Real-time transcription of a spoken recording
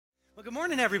Well, good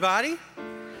morning, everybody.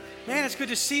 Man, it's good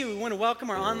to see you. We want to welcome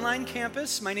our online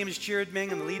campus. My name is Jared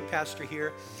Meng. I'm the lead pastor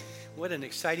here. What an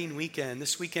exciting weekend.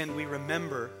 This weekend we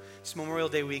remember, it's Memorial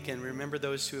Day weekend, we remember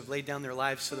those who have laid down their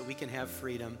lives so that we can have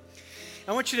freedom.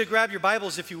 I want you to grab your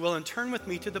Bibles, if you will, and turn with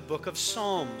me to the book of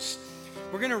Psalms.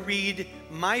 We're going to read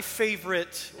my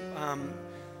favorite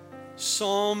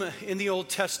psalm in the Old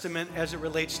Testament as it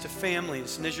relates to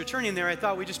families. And as you're turning there, I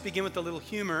thought we'd just begin with a little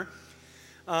humor.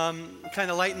 Kind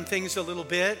of lighten things a little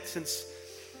bit since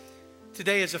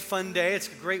today is a fun day. It's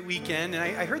a great weekend. And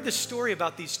I heard this story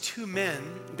about these two men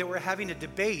that were having a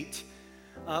debate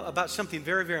about something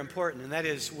very, very important, and that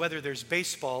is whether there's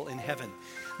baseball in heaven.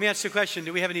 Let me ask you a question.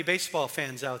 Do we have any baseball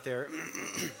fans out there?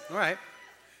 All right.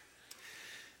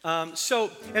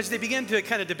 So as they began to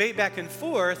kind of debate back and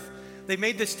forth, they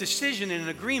made this decision and an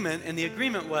agreement, and the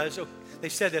agreement was, they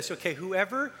said this, okay,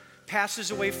 whoever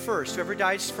passes away first, whoever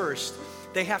dies first,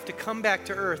 they have to come back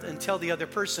to earth and tell the other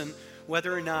person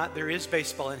whether or not there is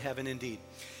baseball in heaven indeed.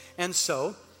 And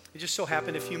so, it just so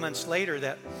happened a few months later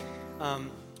that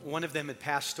one of them had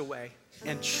passed away.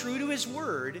 And true to his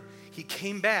word, he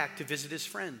came back to visit his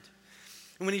friend.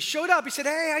 And when he showed up, he said,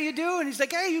 "Hey, how you doing?" He's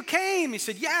like, "Hey, you came." He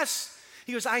said, "Yes."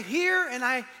 He goes, "I'm here and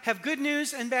I have good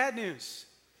news and bad news."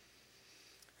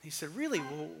 He said, "Really?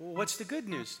 Well, what's the good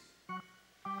news?"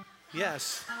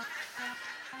 "Yes."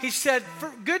 He said,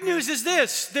 "Good news is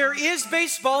this, there is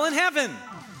baseball in heaven."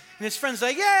 And his friend's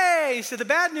like, "Yay!" He said, "The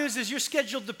bad news is you're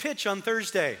scheduled to pitch on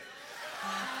Thursday."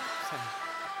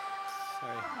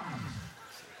 Sorry.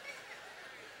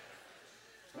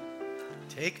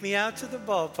 Take me out to the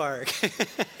ballpark.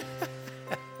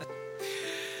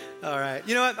 All right.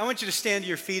 You know what? I want you to stand to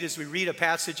your feet as we read a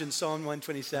passage in Psalm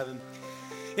 127.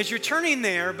 As you're turning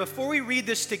there, before we read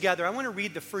this together, I want to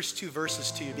read the first two verses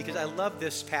to you because I love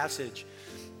this passage.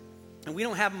 And we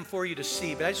don't have them for you to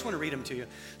see, but I just want to read them to you.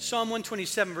 Psalm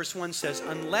 127 verse 1 says,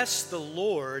 "Unless the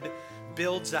Lord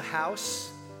builds a house,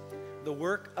 the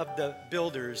work of the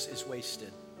builders is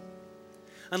wasted.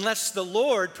 Unless the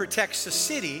Lord protects a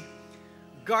city,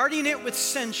 guarding it with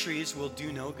sentries will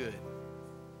do no good.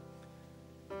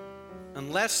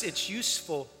 Unless it's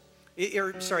useful, it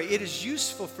is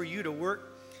useful for you to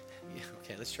work."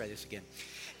 Okay, let's try this again.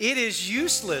 It is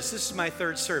useless. This is my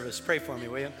third service. Pray for me,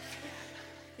 will you?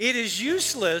 It is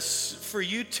useless for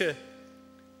you to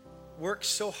work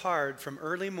so hard from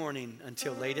early morning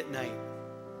until late at night,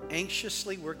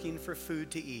 anxiously working for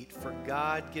food to eat, for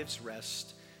God gives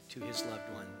rest to his loved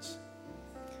ones.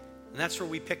 And that's where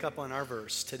we pick up on our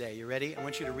verse today. You ready? I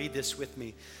want you to read this with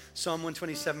me. Psalm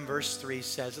 127 verse 3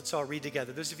 says, let's all read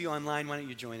together. Those of you online, why don't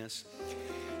you join us?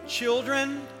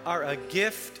 "Children are a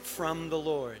gift from the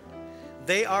Lord.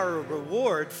 They are a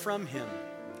reward from him.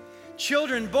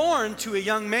 Children born to a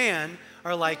young man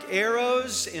are like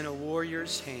arrows in a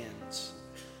warrior's hands.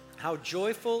 How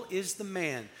joyful is the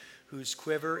man whose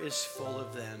quiver is full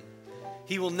of them.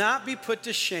 He will not be put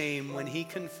to shame when he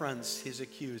confronts his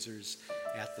accusers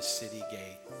at the city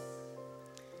gate."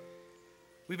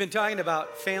 We've been talking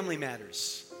about family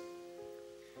matters.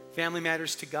 Family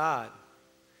matters to God.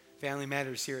 Family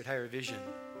matters here at Higher Vision.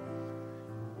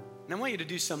 And I want you to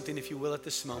do something, if you will, at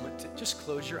this moment. To just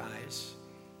close your eyes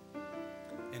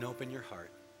and open your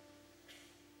heart.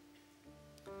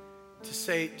 To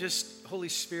say, just, "Holy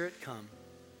Spirit, come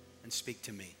and speak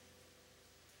to me."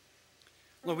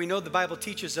 Lord, we know the Bible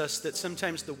teaches us that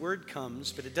sometimes the word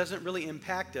comes, but it doesn't really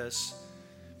impact us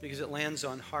because it lands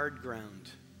on hard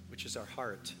ground, which is our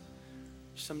heart.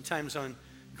 Sometimes on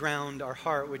ground, our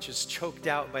heart, which is choked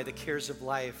out by the cares of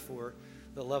life or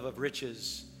the love of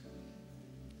riches.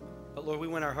 But Lord, we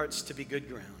want our hearts to be good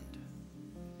ground.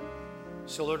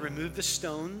 So Lord, remove the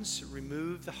stones,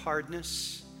 remove the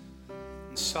hardness,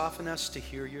 and soften us to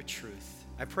hear your truth.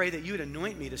 I pray that you would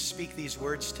anoint me to speak these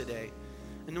words today.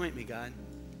 Anoint me, God.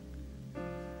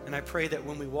 And I pray that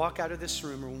when we walk out of this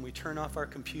room or when we turn off our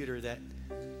computer, that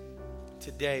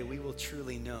today we will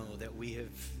truly know that we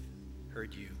have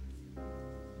heard you.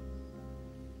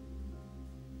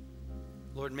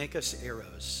 Lord, make us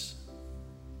arrows.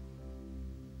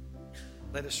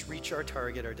 Let us reach our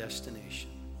target, our destination.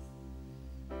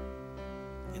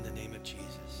 In the name of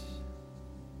Jesus.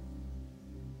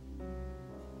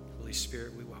 Holy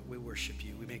Spirit, we worship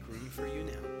you. We make room for you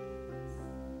now.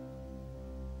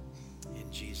 In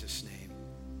Jesus' name.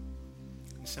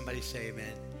 And somebody say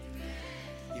amen.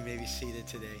 You may be seated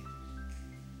today.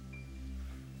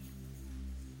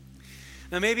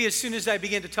 Now maybe as soon as I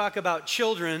began to talk about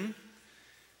children,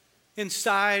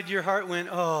 inside your heart went,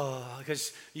 "Oh,"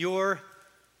 because you're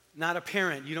not a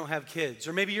parent, you don't have kids.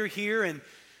 Or maybe you're here and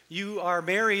you are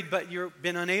married, but you've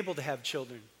been unable to have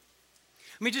children.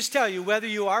 Let me just tell you, whether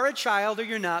you are a child or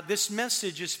you're not, this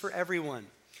message is for everyone.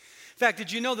 In fact,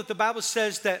 did you know that the Bible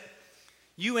says that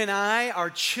you and I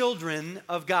are children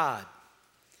of God?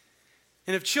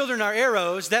 And if children are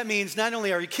arrows, that means not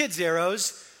only are your kids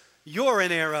arrows, you're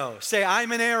an arrow. Say,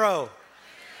 I'm an arrow.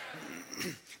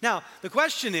 Now, the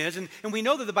question is, and we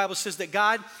know that the Bible says that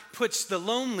God puts the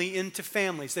lonely into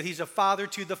families, that he's a father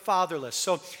to the fatherless.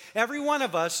 So every one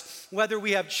of us, whether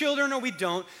we have children or we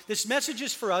don't, this message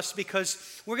is for us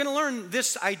because we're going to learn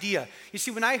this idea. You see,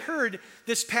 when I heard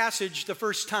this passage the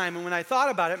first time, and when I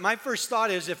thought about it, my first thought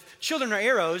is, if children are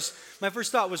arrows, my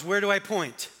first thought was, where do I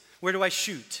point? Where do I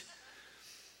shoot?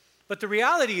 But the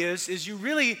reality is you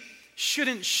really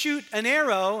shouldn't shoot an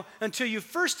arrow until you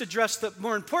first address the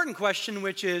more important question,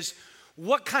 which is,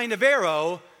 what kind of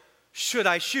arrow should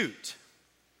I shoot?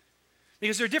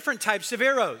 Because there are different types of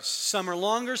arrows. Some are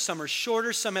longer, some are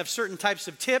shorter, some have certain types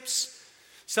of tips.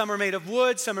 Some are made of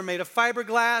wood, some are made of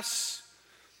fiberglass.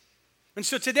 And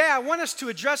so today I want us to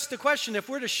address the question, if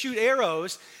we're to shoot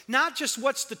arrows, not just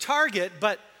what's the target,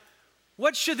 but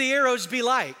what should the arrows be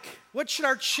like? What should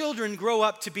our children grow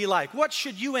up to be like? What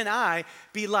should you and I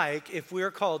be like if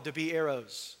we're called to be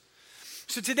arrows?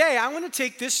 So today I want to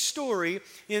take this story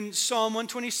in Psalm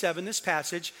 127, this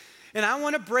passage, and I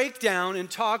want to break down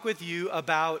and talk with you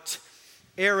about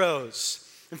arrows.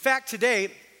 In fact, today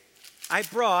I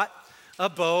brought a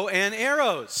bow and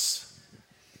arrows.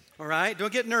 All right?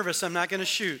 Don't get nervous. I'm not going to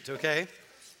shoot, okay?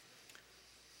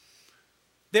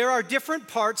 There are different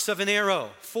parts of an arrow,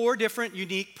 4 different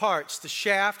unique parts: the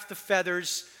shaft, the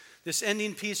feathers, this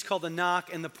ending piece called the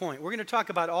nock, and the point. We're going to talk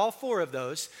about all 4 of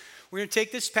those. We're going to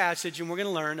take this passage and we're going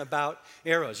to learn about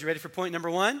arrows. You ready for point number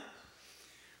 1?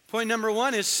 Point number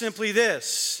 1 is simply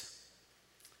this: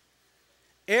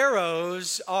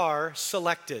 arrows are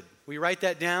selected. Will you write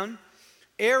that down?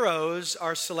 Arrows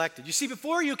are selected. You see,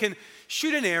 before you can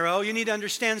shoot an arrow, you need to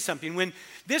understand something. When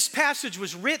this passage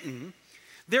was written,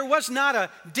 there was not a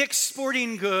Dick's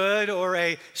Sporting Good or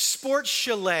a Sports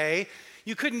Chalet.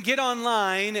 You couldn't get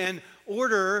online and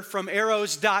order from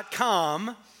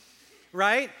arrows.com,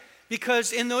 right?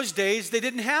 Because in those days, they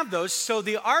didn't have those. So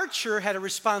the archer had a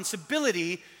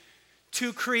responsibility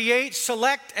to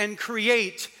select and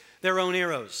create their own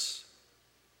arrows.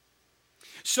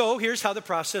 So here's how the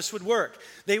process would work.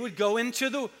 They would go into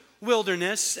the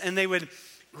wilderness and they would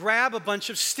grab a bunch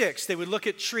of sticks. They would look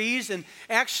at trees and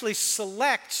actually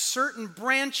select certain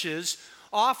branches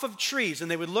off of trees.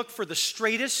 And they would look for the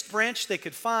straightest branch they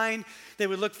could find. They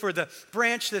would look for the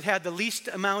branch that had the least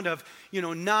amount of,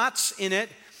 knots in it.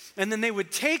 And then they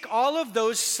would take all of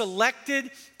those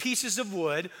selected pieces of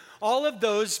wood, all of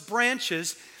those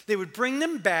branches, they would bring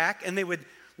them back and they would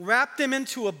wrap them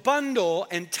into a bundle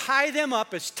and tie them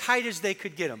up as tight as they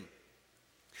could get them.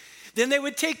 Then they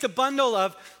would take the bundle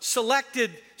of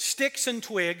selected sticks and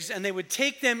twigs and they would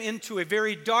take them into a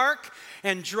very dark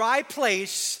and dry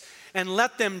place and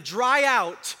let them dry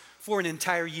out for an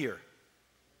entire year.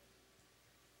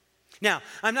 Now,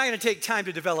 I'm not going to take time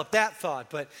to develop that thought,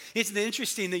 but isn't it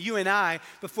interesting that you and I,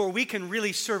 before we can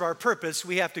really serve our purpose,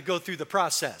 we have to go through the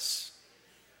process.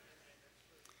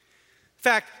 In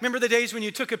fact, remember the days when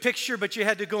you took a picture but you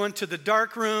had to go into the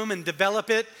dark room and develop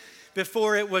it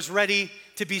before it was ready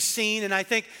to be seen? And I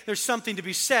think there's something to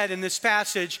be said in this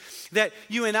passage that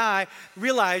you and I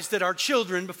realize that our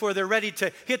children, before they're ready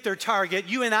to hit their target,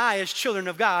 you and I as children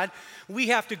of God, we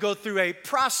have to go through a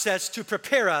process to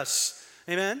prepare us.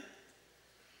 Amen?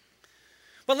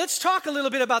 But let's talk a little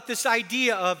bit about this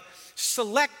idea of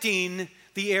selecting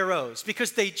the arrows,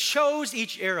 because they chose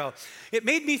each arrow. It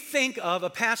made me think of a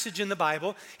passage in the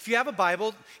Bible. If you have a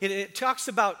Bible, it talks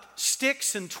about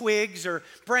sticks and twigs or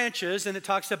branches, and it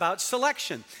talks about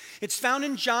selection. It's found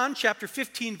in John chapter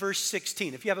 15, verse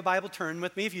 16. If you have a Bible, turn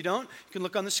with me. If you don't, you can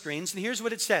look on the screens. And here's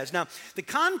what it says. Now, the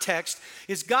context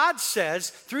is God says,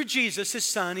 through Jesus, his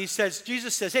son,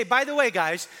 Jesus says, hey, by the way,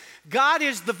 guys, God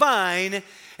is the vine,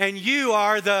 and you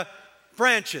are the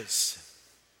branches.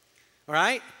 All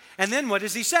right? And then what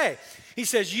does he say? He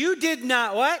says, you did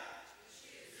not what?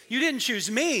 You didn't choose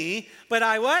me, but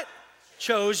I what?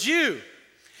 Chose you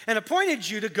and appointed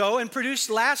you to go and produce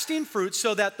lasting fruit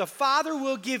so that the Father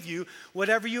will give you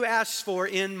whatever you ask for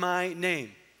in my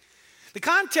name. The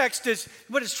context is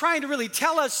what it's trying to really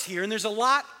tell us here, and there's a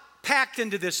lot packed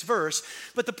into this verse,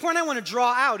 but the point I want to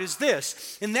draw out is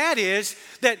this, and that is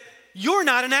that you're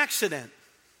not an accident.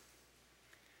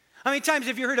 How many times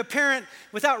have you heard a parent,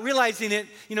 without realizing it,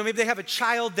 maybe they have a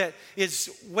child that is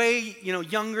way,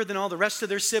 younger than all the rest of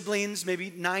their siblings,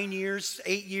 maybe 9 years,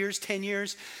 8 years, 10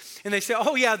 years, and they say,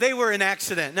 oh yeah, they were an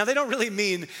accident. Now they don't really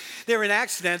mean they were an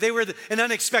accident. They were an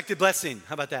unexpected blessing.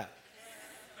 How about that?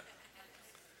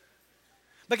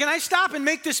 But can I stop and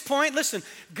make this point? Listen,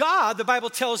 God, the Bible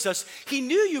tells us, He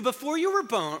knew you before you were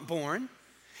born.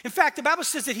 In fact, the Bible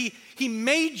says that he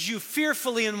made you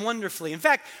fearfully and wonderfully. In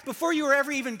fact, before you were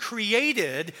ever even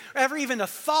created, ever even a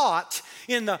thought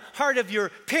in the heart of your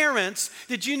parents,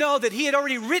 did you know that He had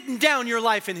already written down your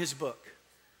life in His book?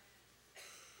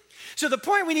 So the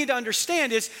point we need to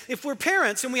understand is, if we're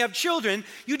parents and we have children,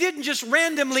 you didn't just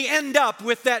randomly end up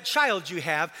with that child you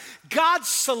have. God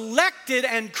selected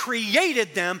and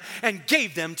created them and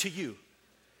gave them to you.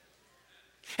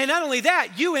 And not only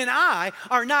that, you and I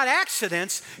are not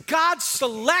accidents. God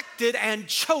selected and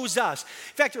chose us.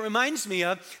 In fact, it reminds me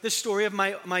of the story of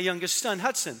my youngest son,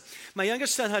 Hudson. My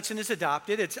youngest son, Hudson, is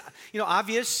adopted. It's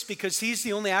obvious because he's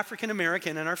the only African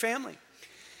American in our family.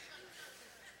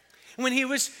 When he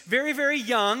was very, very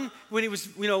young, when he was,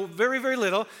 very, very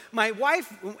little, my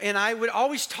wife and I would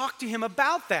always talk to him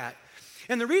about that.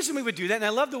 And the reason we would do that, and I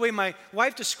love the way my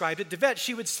wife described it, Devette,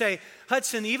 she would say,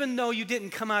 Hudson, even though you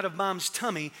didn't come out of mom's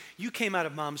tummy, you came out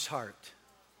of mom's heart.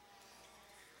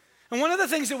 And one of the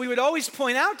things that we would always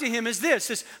point out to him is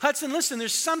this, Hudson, listen,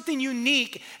 there's something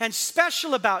unique and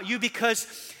special about you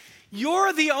because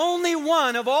you're the only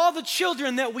one of all the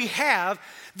children that we have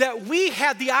that we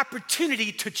had the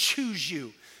opportunity to choose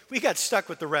you. We got stuck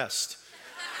with the rest.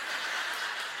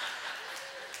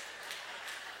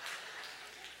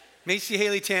 Macy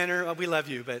Haley Tanner, we love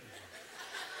you, but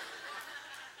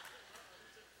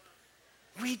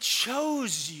we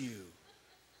chose you.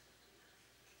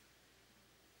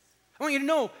 I want you to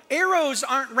know, arrows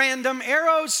aren't random.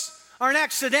 Arrows aren't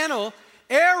accidental.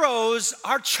 Arrows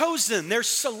are chosen. They're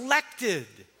selected.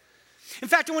 In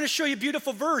fact, I want to show you a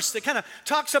beautiful verse that kind of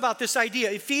talks about this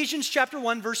idea. Ephesians chapter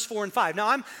 1, verse 4 and 5. Now,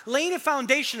 I'm laying a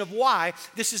foundation of why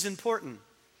this is important.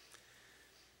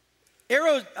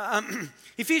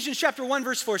 Ephesians chapter 1,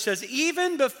 verse 4 says,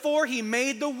 even before He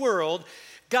made the world,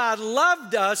 God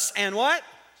loved us and what?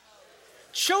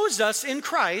 Chose us in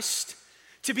Christ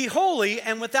to be holy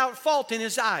and without fault in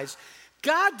His eyes.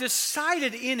 God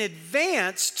decided in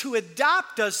advance to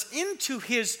adopt us into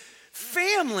His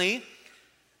family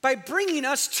by bringing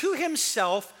us to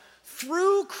Himself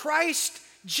through Christ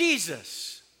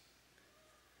Jesus.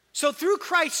 So through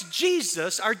Christ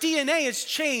Jesus, our DNA is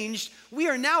changed. We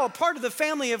are now a part of the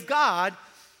family of God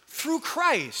through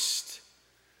Christ.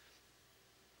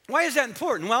 Why is that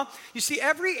important? Well, you see,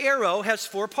 every arrow has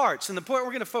four parts, and the point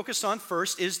we're going to focus on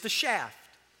first is the shaft.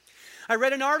 I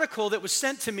read an article that was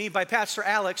sent to me by Pastor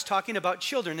Alex talking about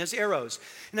children as arrows,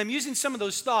 and I'm using some of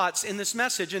those thoughts in this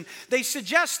message, and they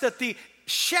suggest that the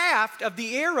shaft of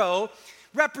the arrow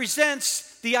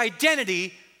represents the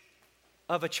identity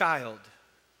of a child.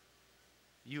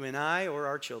 You and I, or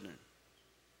our children.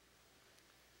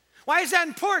 Why is that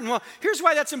important? Well, here's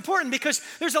why that's important, because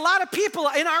there's a lot of people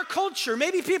in our culture,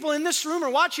 maybe people in this room or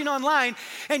watching online,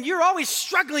 and you're always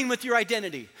struggling with your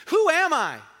identity. Who am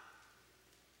I?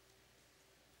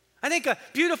 I think a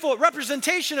beautiful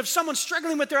representation of someone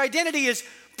struggling with their identity is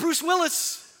Bruce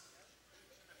Willis.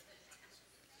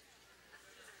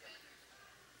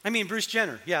 I mean, Bruce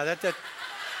Jenner. Yeah, that.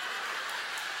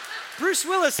 Bruce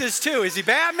Willis is too. Is he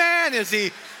Batman? Is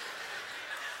he?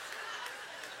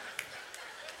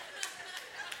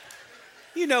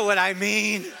 You know what I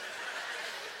mean.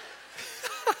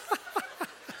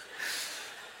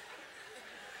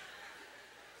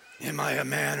 Am I a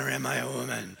man or am I a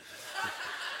woman?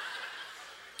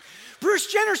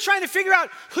 Bruce Jenner's trying to figure out,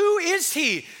 who is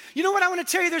he? You know what I want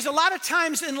to tell you? There's a lot of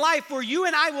times in life where you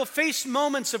and I will face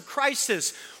moments of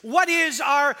crisis. What is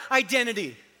our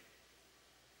identity?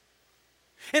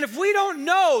 And if we don't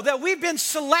know that we've been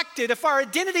selected, if our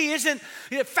identity isn't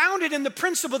founded in the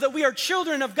principle that we are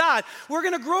children of God, we're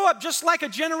going to grow up just like a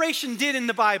generation did in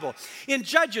the Bible. In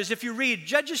Judges, if you read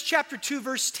Judges chapter 2,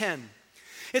 verse 10,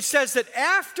 it says that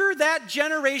after that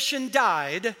generation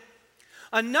died,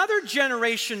 another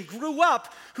generation grew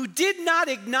up who did not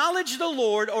acknowledge the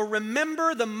Lord or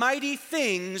remember the mighty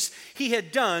things He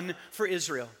had done for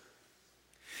Israel.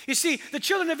 You see, the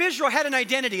children of Israel had an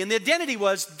identity, and the identity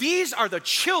was, these are the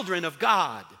children of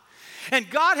God. And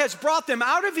God has brought them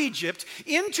out of Egypt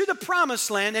into the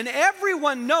promised land, and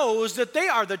everyone knows that they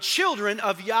are the children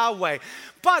of Yahweh.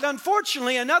 But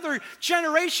unfortunately, another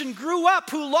generation grew up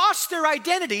who lost their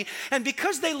identity, and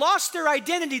because they lost their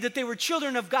identity that they were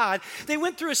children of God, they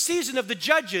went through a season of the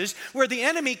Judges where the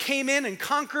enemy came in and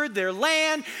conquered their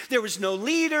land. There was no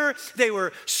leader. They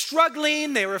were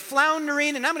struggling. They were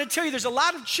floundering. And I'm going to tell you, there's a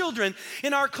lot of children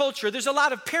in our culture. There's a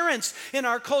lot of parents in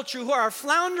our culture who are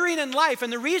floundering in life,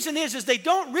 and the reason is they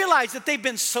don't realize that they've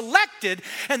been selected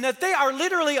and that they are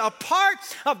literally a part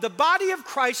of the body of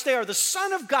Christ. They are the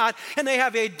Son of God, and they have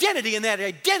have identity, and that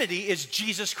identity is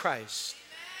Jesus Christ.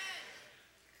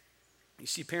 You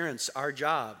see, parents, our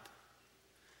job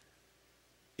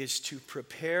is to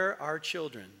prepare our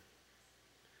children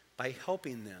by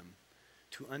helping them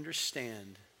to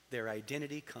understand their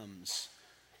identity comes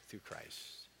through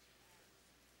Christ.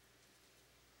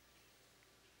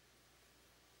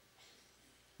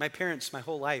 My parents, my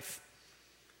whole life,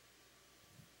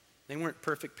 they weren't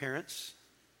perfect parents.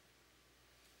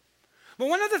 But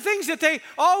one of the things that they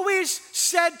always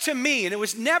said to me, and it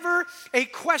was never a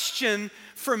question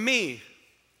for me,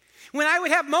 when I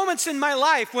would have moments in my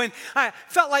life when I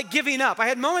felt like giving up. I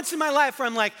had moments in my life where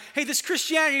I'm like, hey, this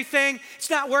Christianity thing, it's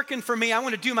not working for me. I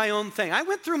want to do my own thing. I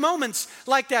went through moments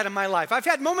like that in my life. I've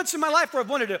had moments in my life where I've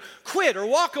wanted to quit or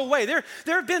walk away. There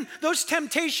have been those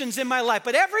temptations in my life.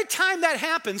 But every time that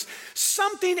happens,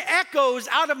 something echoes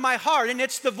out of my heart. And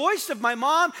it's the voice of my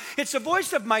mom. It's the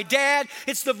voice of my dad.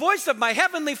 It's the voice of my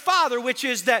heavenly Father, which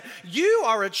is that you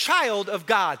are a child of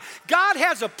God. God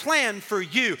has a plan for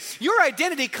you. Your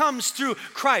identity comes through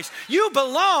Christ. You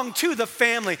belong to the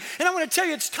family. And I want to tell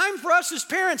you, it's time for us as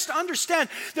parents to understand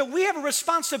that we have a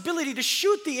responsibility to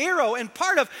shoot the arrow. And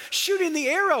part of shooting the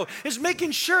arrow is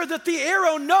making sure that the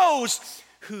arrow knows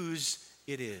whose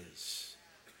it is.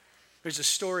 There's a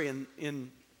story in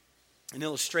an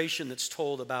illustration that's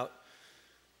told about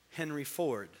Henry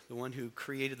Ford, the one who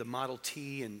created the Model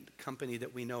T and company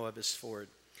that we know of as Ford.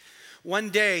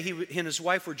 One day, he and his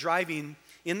wife were driving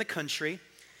in the country,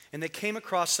 and they came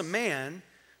across a man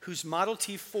whose Model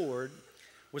T Ford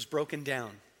was broken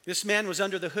down. This man was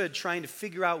under the hood trying to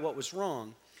figure out what was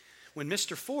wrong. When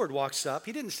Mr. Ford walks up,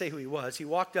 he didn't say who he was. He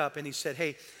walked up and he said,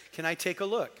 hey, can I take a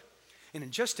look? And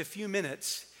in just a few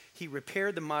minutes, he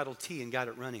repaired the Model T and got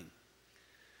it running.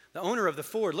 The owner of the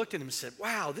Ford looked at him and said,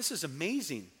 wow, this is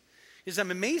amazing. He said,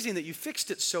 I'm amazing that you fixed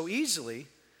it so easily.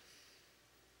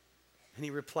 And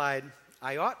he replied,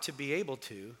 I ought to be able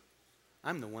to.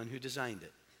 I'm the one who designed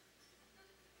it.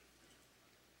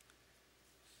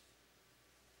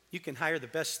 You can hire the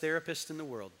best therapist in the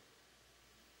world.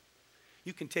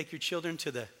 You can take your children to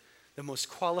the most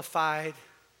qualified,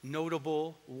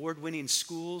 notable, award-winning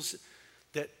schools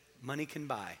that money can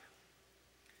buy.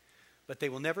 But they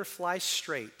will never fly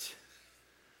straight.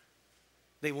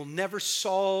 They will never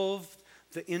solve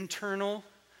the internal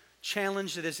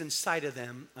challenge that is inside of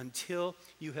them until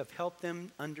you have helped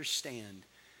them understand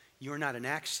you're not an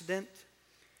accident.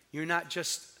 You're not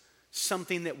just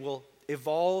something that will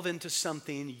evolve into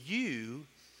something. You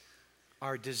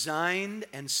are designed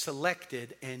and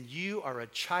selected, and you are a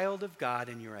child of God,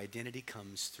 and your identity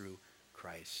comes through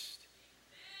Christ.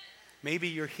 Maybe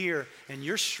you're here and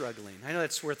you're struggling. I know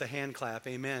that's worth a hand clap,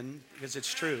 amen, because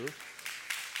it's true.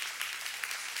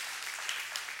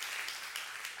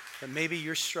 But maybe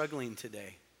you're struggling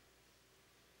today.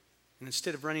 And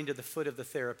instead of running to the foot of the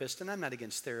therapist, and I'm not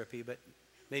against therapy, but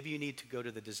maybe you need to go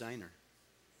to the designer.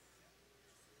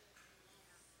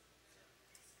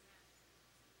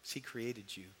 He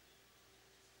created you.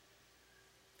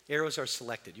 Arrows are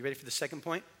selected. You ready for the second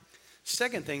point?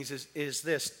 Second thing is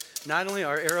this. Not only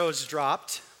are arrows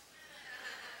dropped,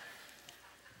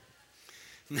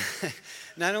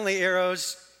 not only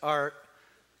arrows are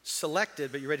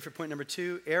selected, but you ready for point number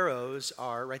 2? Arrows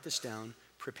are, write this down,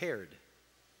 prepared.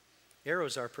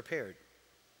 Arrows are prepared.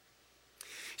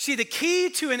 See, the key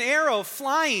to an arrow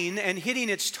flying and hitting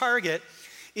its target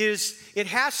is it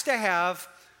has to have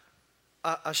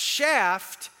a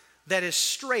shaft that is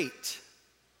straight.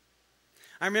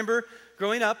 I remember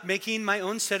growing up making my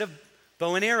own set of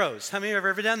bow and arrows. How many have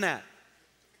ever done that?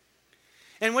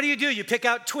 And what do? You pick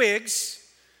out twigs,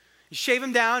 you shave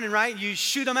them down, and right, you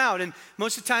shoot them out. And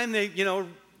most of the time they,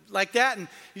 like that, and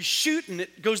you shoot and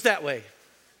it goes that way.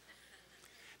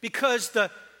 Because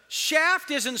the shaft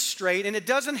isn't straight and it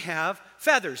doesn't have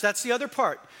feathers. That's the other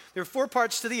part. There are 4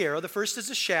 parts to the arrow. The first is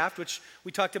the shaft, which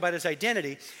we talked about as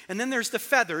identity. And then there's the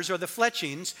feathers or the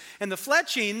fletchings. And the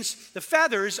fletchings, the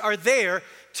feathers, are there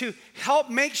to help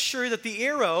make sure that the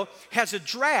arrow has a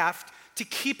draft to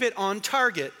keep it on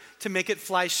target, to make it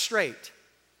fly straight.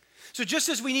 So just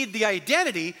as we need the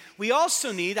identity, we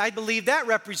also need, I believe that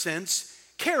represents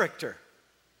character.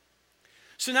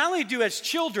 So not only do as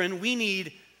children we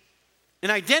need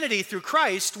an identity through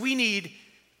Christ, we need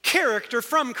character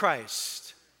from Christ.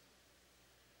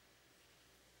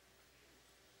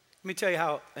 Let me tell you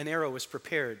how an arrow was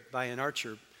prepared by an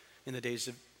archer in the days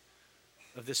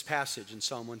of this passage in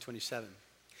Psalm 127.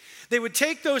 They would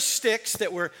take those sticks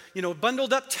that were,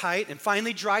 bundled up tight and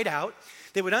finally dried out.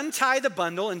 They would untie the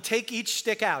bundle and take each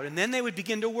stick out. And then they would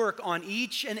begin to work on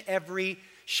each and every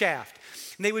shaft.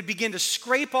 And they would begin to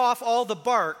scrape off all the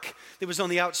bark that was on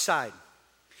the outside.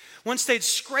 Once they'd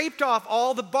scraped off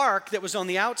all the bark that was on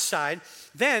the outside,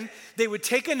 then they would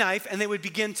take a knife and they would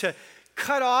begin to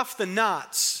cut off the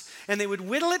knots. And they would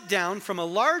whittle it down from a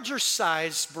larger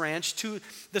size branch to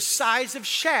the size of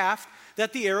shaft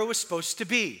that the arrow was supposed to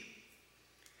be.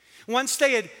 Once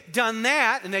they had done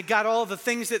that and they got all the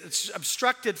things that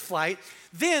obstructed flight,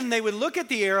 then they would look at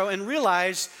the arrow and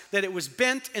realize that it was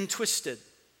bent and twisted.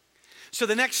 So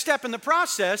the next step in the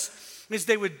process is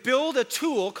they would build a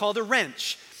tool called a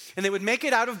wrench, and they would make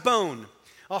it out of bone,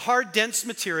 a hard, dense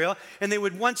material, and they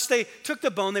would, once they took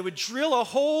the bone, they would drill a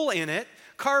hole in it,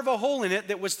 carve a hole in it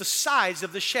that was the size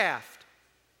of the shaft.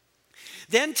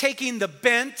 Then taking the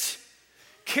bent,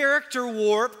 character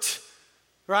warped,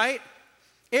 right,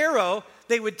 arrow,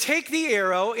 they would take the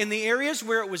arrow in the areas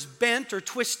where it was bent or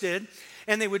twisted,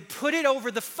 and they would put it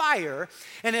over the fire.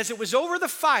 And as it was over the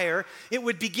fire, it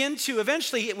would begin to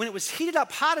eventually, when it was heated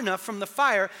up hot enough from the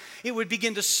fire, it would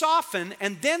begin to soften.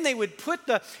 And then they would put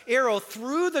the arrow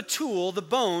through the tool, the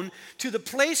bone, to the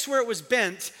place where it was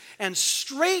bent and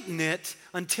straighten it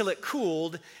until it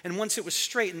cooled. And once it was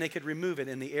straightened, they could remove it,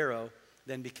 and the arrow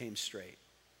then became straight.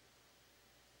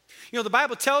 You know, the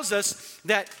Bible tells us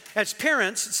that as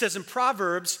parents, it says in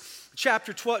Proverbs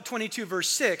chapter 22, verse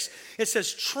 6, it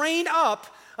says, train up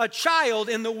a child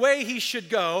in the way he should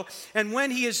go, and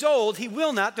when he is old, he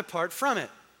will not depart from it.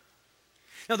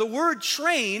 Now, the word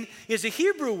train is a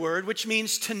Hebrew word which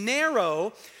means to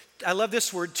narrow. I love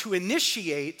this word, to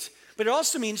initiate, but it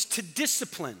also means to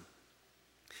discipline.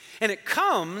 And it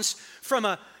comes from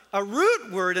a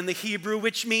root word in the Hebrew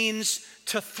which means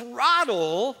to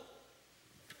throttle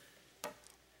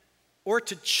or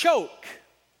to choke.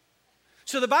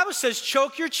 So the Bible says,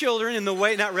 choke your children in the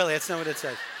way, not really, that's not what it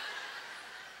says.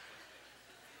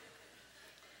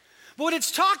 But what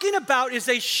it's talking about is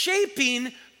a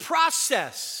shaping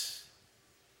process.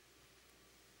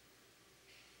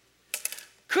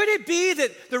 Could it be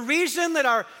that the reason that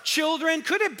our children,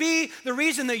 could it be the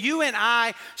reason that you and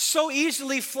I so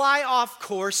easily fly off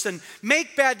course and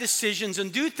make bad decisions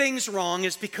and do things wrong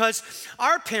is because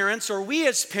our parents, or we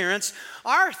as parents,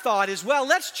 our thought is, well,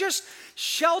 let's just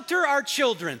shelter our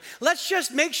children. Let's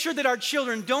just make sure that our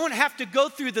children don't have to go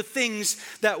through the things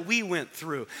that we went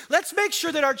through. Let's make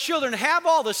sure that our children have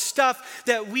all the stuff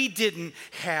that we didn't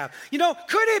have. You know,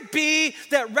 could it be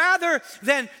that rather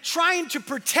than trying to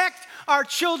protect our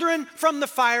children from the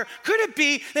fire, could it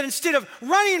be that instead of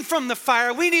running from the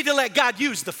fire, we need to let God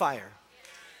use the fire?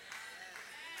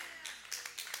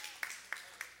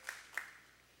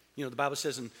 You know, the Bible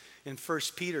says in 1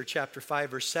 Peter chapter 5,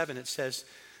 verse 7, it says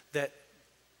that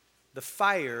the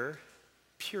fire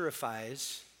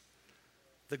purifies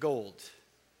the gold.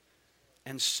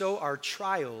 And so our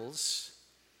trials,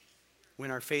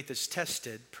 when our faith is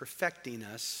tested, perfecting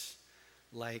us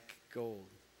like gold.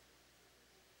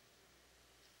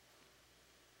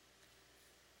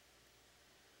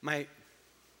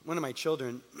 One of my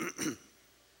children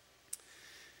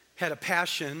had a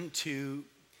passion to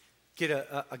get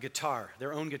a guitar,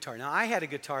 their own guitar. Now, I had a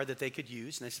guitar that they could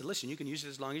use, and I said, listen, you can use it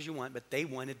as long as you want, but they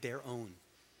wanted their own.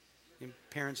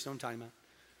 Parents don't time out.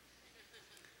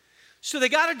 So they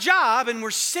got a job and were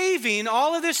saving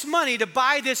all of this money to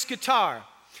buy this guitar.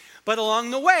 But along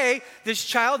the way, this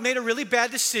child made a really bad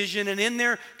decision, and in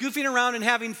their goofing around and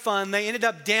having fun, they ended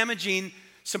up damaging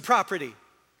some property.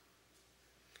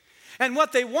 And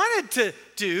what they wanted to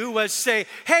do was say,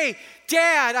 hey,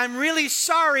 Dad, I'm really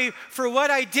sorry for what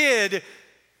I did.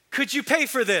 Could you pay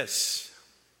for this?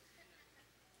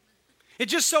 It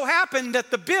just so happened that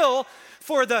the bill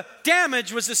for the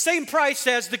damage was the same price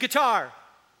as the guitar.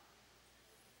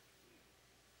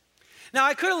 Now,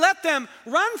 I could have let them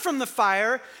run from the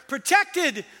fire,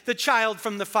 protected the child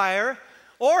from the fire,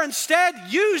 or instead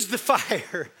used the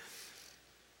fire.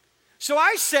 So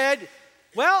I said,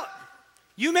 well,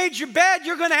 you made your bed,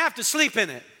 you're going to have to sleep in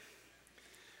it.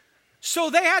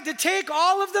 So they had to take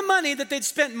all of the money that they'd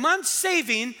spent months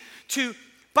saving to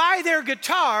buy their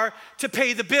guitar to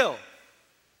pay the bill.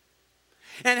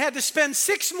 And had to spend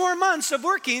 6 more months of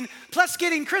working, plus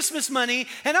getting Christmas money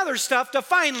and other stuff to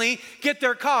finally get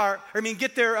their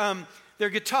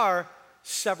guitar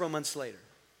several months later.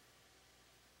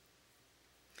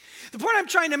 The point I'm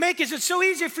trying to make is it's so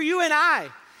easy for you and I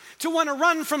to want to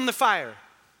run from the fire.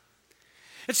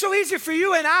 It's so easy for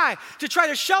you and I to try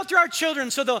to shelter our children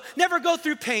so they'll never go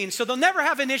through pain, so they'll never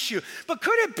have an issue. But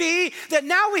could it be that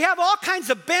now we have all kinds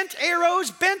of bent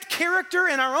arrows, bent character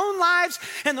in our own lives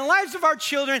and the lives of our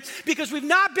children because we've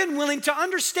not been willing to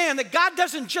understand that God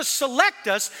doesn't just select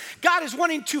us, God is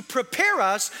wanting to prepare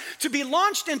us to be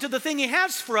launched into the thing He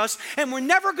has for us, and we're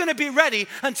never going to be ready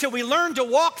until we learn to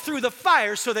walk through the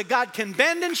fire so that God can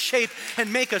bend and shape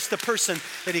and make us the person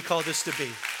that He called us to be.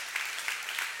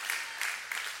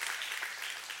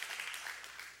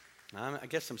 I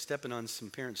guess I'm stepping on some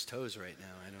parents' toes right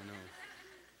now. I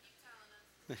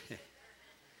don't know.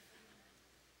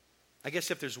 I guess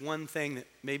if there's one thing that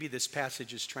maybe this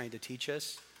passage is trying to teach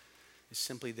us, is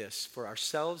simply this. For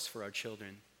ourselves, for our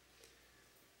children,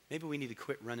 maybe we need to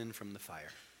quit running from the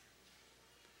fire.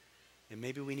 And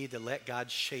maybe we need to let God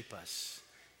shape us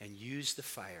and use the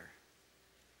fire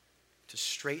to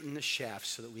straighten the shaft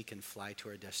so that we can fly to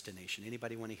our destination.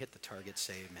 Anybody want to hit the target?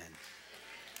 Say amen.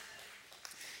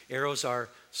 Arrows are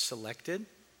selected.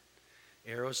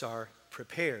 Arrows are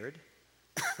prepared.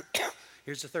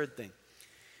 Here's the third thing.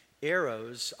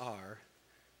 Arrows are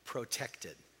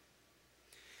protected.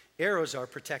 Arrows are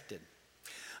protected.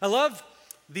 I love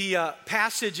the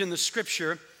passage in the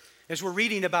scripture as we're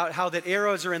reading about how that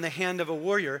arrows are in the hand of a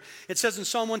warrior. It says in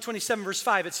Psalm 127 verse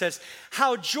 5, it says,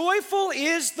 "How joyful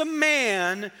is the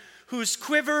man whose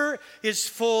quiver is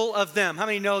full of them." How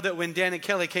many know that when Dan and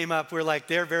Kelly came up, we're like,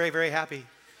 they're very, very happy?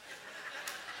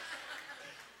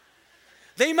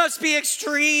 They must be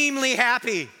extremely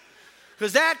happy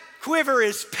because that quiver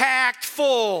is packed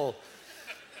full.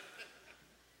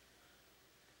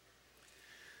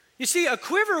 You see, a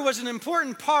quiver was an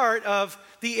important part of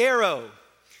the arrow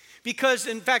because,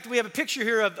 in fact, we have a picture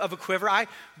here of a quiver. I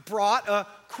brought a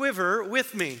quiver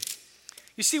with me.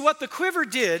 You see, what the quiver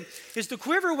did is the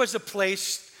quiver was a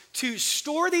place to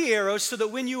store the arrows so that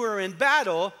when you were in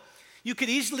battle, you could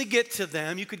easily get to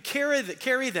them. You could carry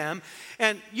them.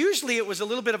 And usually it was a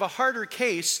little bit of a harder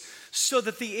case so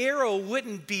that the arrow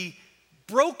wouldn't be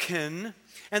broken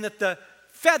and that the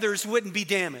feathers wouldn't be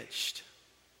damaged.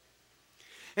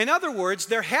 In other words,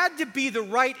 there had to be the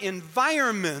right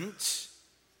environment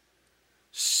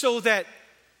so that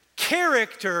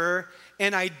character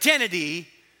and identity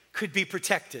could be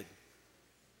protected.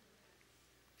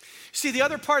 See, the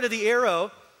other part of the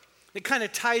arrow that kind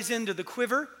of ties into the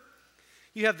quiver,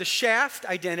 you have the shaft,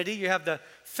 identity, you have the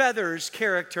feathers,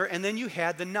 character, and then you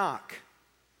had the nock.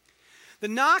 The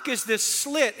nock is this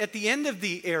slit at the end of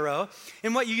the arrow,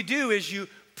 and what you do is you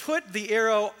put the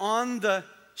arrow on the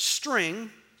string,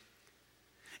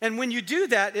 and when you do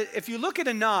that, if you look at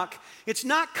a nock, it's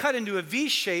not cut into a V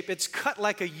shape, it's cut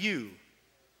like a U.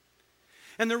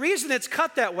 And the reason it's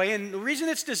cut that way, and the reason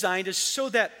it's designed is so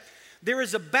that there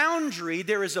is a boundary,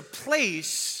 there is a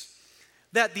place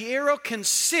that the arrow can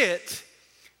sit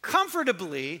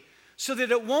comfortably so that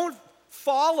it won't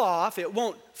fall off, it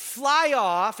won't fly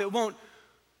off, it won't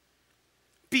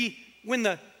be,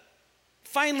 when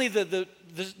finally the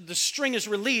string is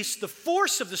released, the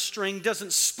force of the string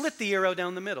doesn't split the arrow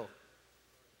down the middle.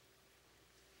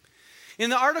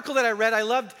 In the article that I read, I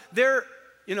loved their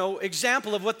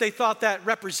example of what they thought that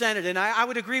represented, and I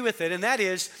would agree with it, and that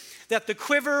is that the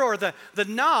quiver or the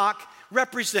nock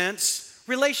represents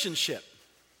relationship.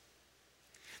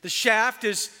 The shaft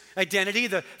is identity,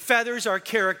 the feathers are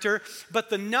character, but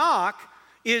the nock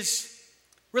is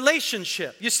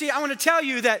relationship. You see, I want to tell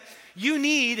you that you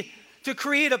need to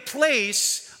create a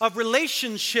place of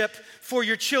relationship for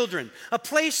your children, a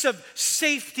place of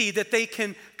safety that they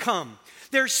can come.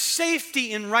 There's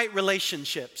safety in right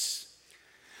relationships.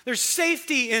 There's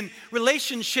safety in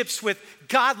relationships with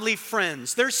godly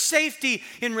friends. There's safety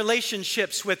in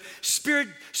relationships with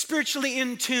spiritually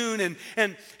in tune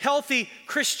and healthy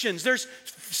Christians. There's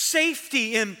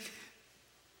safety in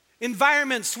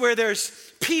environments where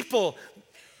there's people,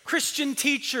 Christian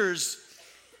teachers,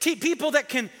 people that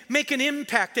can make an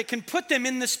impact, that can put them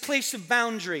in this place of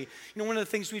boundary. One of the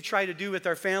things we try to do with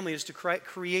our family is to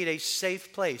create a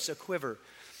safe place, a quiver,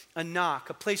 a nock,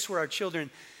 a place where our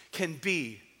children can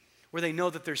be, where they know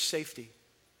that there's safety.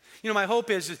 My hope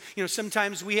is,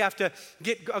 sometimes we have to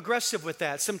get aggressive with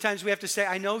that. Sometimes we have to say,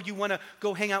 I know you want to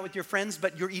go hang out with your friends,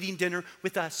 but you're eating dinner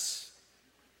with us.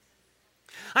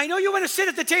 I know you want to sit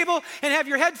at the table and have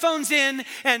your headphones in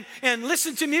and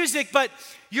listen to music, but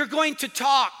you're going to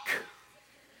talk.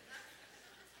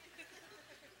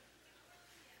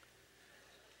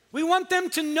 We want them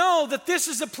to know that this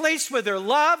is a place where they're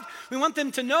loved. We want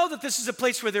them to know that this is a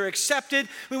place where they're accepted.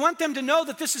 We want them to know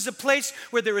that this is a place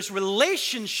where there is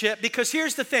relationship, because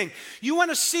here's the thing. You want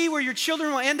to see where your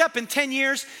children will end up in 10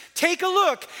 years? Take a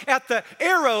look at the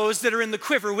arrows that are in the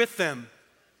quiver with them.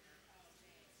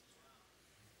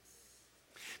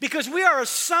 Because we are a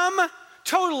sum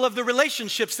total of the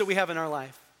relationships that we have in our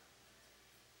life.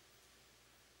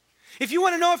 If you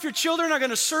want to know if your children are going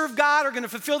to serve God or going to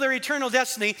fulfill their eternal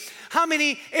destiny, how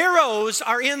many arrows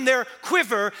are in their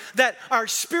quiver that are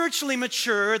spiritually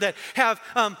mature, that have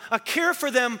a care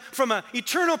for them from an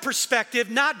eternal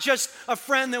perspective, not just a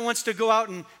friend that wants to go out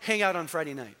and hang out on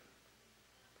Friday night?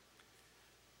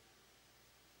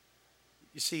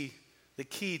 You see, the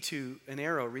key to an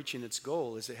arrow reaching its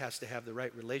goal is it has to have the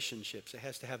right relationships. It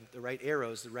has to have the right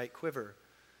arrows, the right quiver,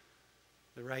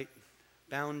 the right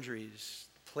boundaries,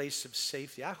 place of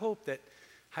safety. I hope that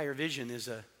Higher Vision is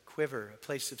a quiver, a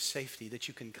place of safety that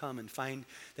you can come and find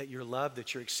that you're loved,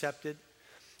 that you're accepted,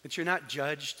 that you're not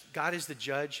judged. God is the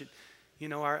judge. You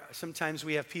know, sometimes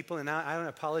we have people, and I don't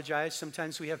apologize,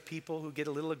 sometimes we have people who get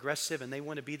a little aggressive and they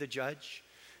want to be the judge,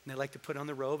 and they like to put on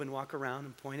the robe and walk around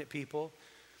and point at people.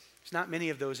 There's not many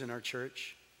of those in our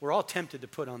church. We're all tempted to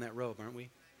put on that robe, aren't we?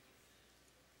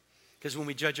 Because when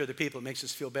we judge other people, it makes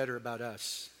us feel better about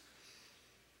us.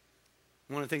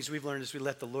 One of the things we've learned is we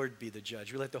let the Lord be the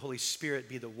judge. We let the Holy Spirit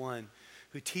be the one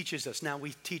who teaches us. Now,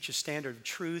 we teach a standard of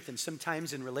truth, and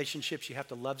sometimes in relationships you have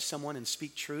to love someone and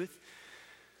speak truth.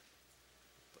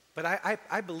 But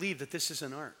I believe that this is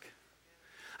an ark.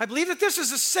 I believe that this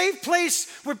is a safe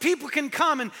place where people can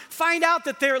come and find out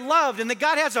that they're loved and that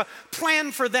God has a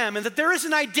plan for them and that there is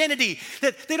an identity,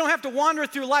 that they don't have to wander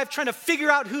through life trying to figure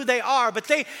out who they are, but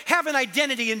they have an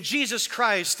identity in Jesus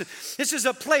Christ. This is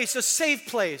a place, a safe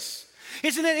place.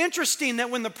 Isn't it interesting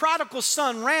that when the prodigal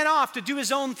son ran off to do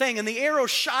his own thing and the arrow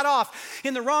shot off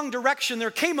in the wrong direction, there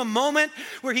came a moment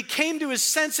where he came to his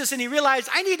senses and he realized,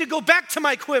 I need to go back to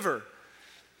my quiver.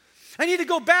 I need to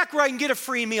go back where I can get a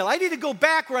free meal. I need to go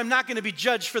back where I'm not going to be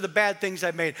judged for the bad things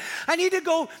I've made. I need to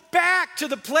go back to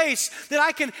the place that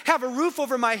I can have a roof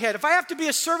over my head. If I have to be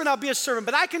a servant, I'll be a servant.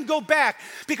 But I can go back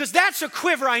because that's a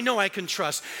quiver I know I can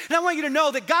trust. And I want you to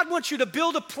know that God wants you to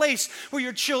build a place where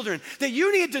your children, that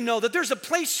you need to know that there's a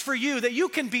place for you, that you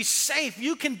can be safe,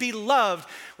 you can be loved,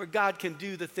 where God can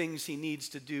do the things he needs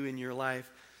to do in your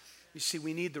life. You see,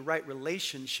 we need the right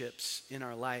relationships in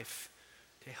our life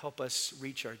to help us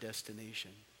reach our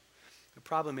destination. The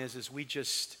problem is we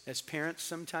just, as parents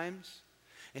sometimes,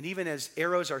 and even as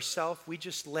arrows ourselves, we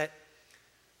just let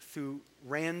through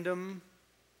random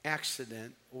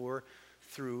accident or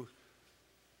through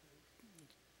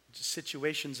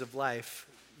situations of life,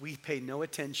 we pay no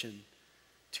attention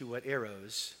to what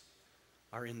arrows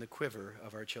are in the quiver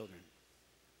of our children.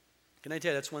 Can I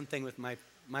tell you, that's one thing with my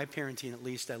parenting, at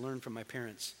least, I learned from my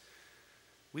parents.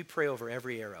 We pray over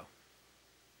every arrow.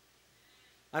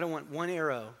 I don't want one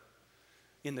arrow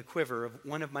in the quiver of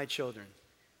one of my children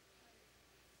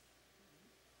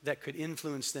that could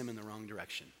influence them in the wrong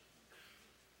direction.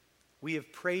 We have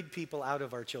prayed people out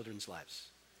of our children's lives.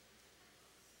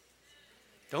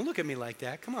 Don't look at me like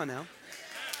that. Come on now.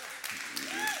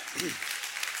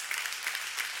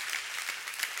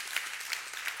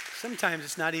 Sometimes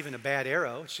it's not even a bad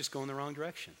arrow. It's just going the wrong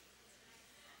direction.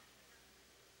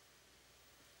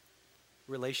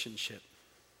 Relationship.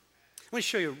 I want to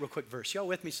show you a real quick verse. Y'all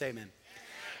with me? Say amen.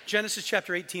 Genesis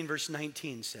chapter 18, verse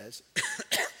 19 says,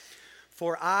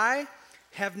 For I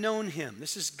have known him.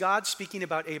 This is God speaking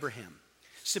about Abraham.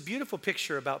 It's a beautiful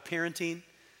picture about parenting,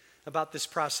 about this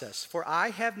process. For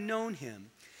I have known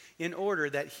him in order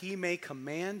that he may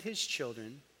command his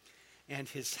children and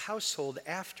his household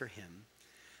after him,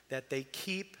 that they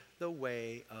keep the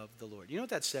way of the Lord. You know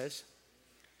what that says?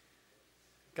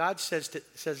 God says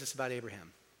this about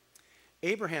Abraham.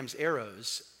 Abraham's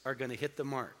arrows are going to hit the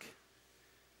mark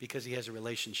because he has a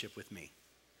relationship with me.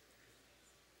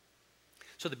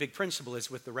 So the big principle is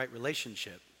with the right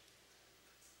relationship,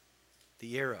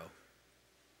 the arrow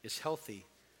is healthy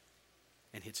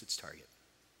and hits its target.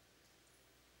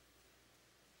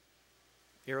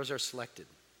 Arrows are selected.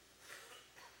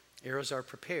 Arrows are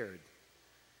prepared.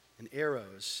 And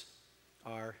arrows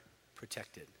are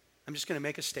protected. I'm just going to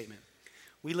make a statement.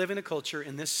 We live in a culture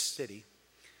in this city.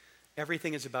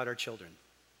 Everything is about our children.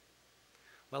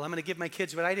 Well, I'm going to give my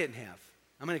kids what I didn't have.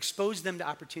 I'm going to expose them to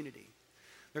opportunity.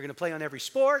 They're going to play on every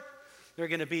sport. They're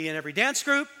going to be in every dance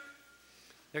group.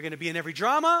 They're going to be in every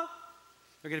drama.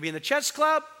 They're going to be in the chess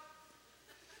club.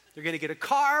 They're going to get a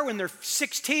car when they're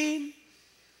 16.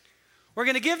 We're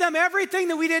going to give them everything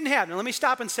that we didn't have. Now, let me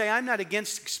stop and say I'm not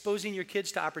against exposing your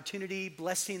kids to opportunity,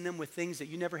 blessing them with things that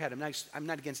you never had. I'm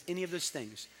not against any of those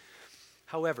things.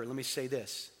 However, let me say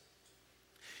this.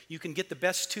 You can get the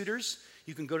best tutors.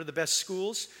 You can go to the best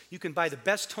schools. You can buy the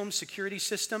best home security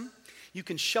system. You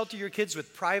can shelter your kids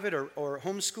with private or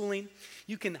homeschooling.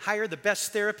 You can hire the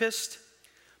best therapist.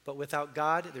 But without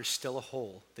God, there's still a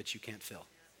hole that you can't fill.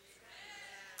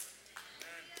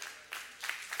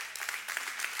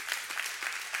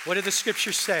 What did the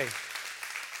scripture say?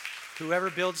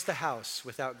 Whoever builds the house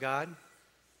without God,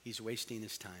 he's wasting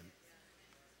his time.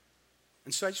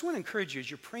 And so I just want to encourage you,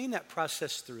 as you're praying that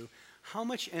process through, how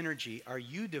much energy are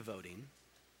you devoting?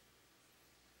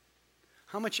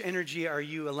 How much energy are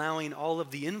you allowing all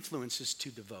of the influences to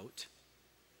devote?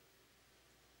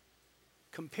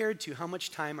 Compared to how much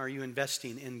time are you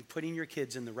investing in putting your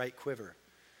kids in the right quiver,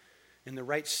 in the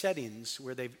right settings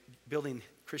where they're building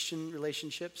Christian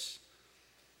relationships,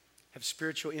 have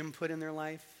spiritual input in their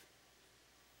life?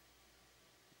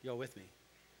 Y'all with me?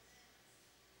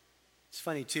 It's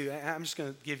funny too. I'm just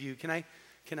going to give you, can I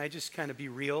just kind of be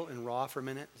real and raw for a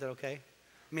minute? Is that okay?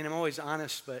 I mean, I'm always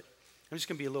honest, but I'm just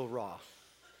going to be a little raw.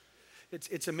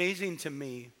 It's amazing to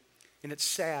me, and it's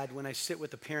sad when I sit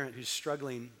with a parent who's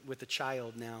struggling with a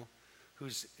child now,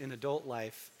 who's in adult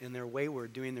life, and they're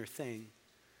wayward, doing their thing.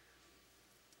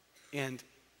 And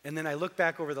then I look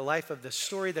back over the life of the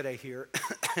story that I hear,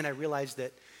 and I realize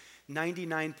that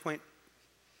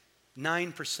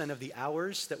 99.9% of the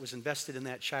hours that was invested in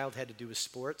that child had to do with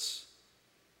sports.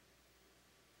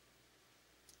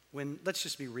 When, let's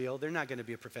just be real, they're not going to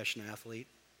be a professional athlete.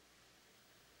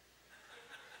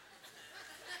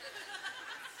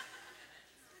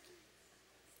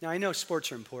 Now, I know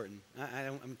sports are important.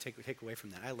 I'm going to take away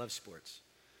from that. I love sports.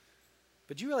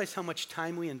 But do you realize how much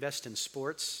time we invest in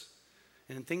sports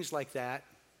and in things like that,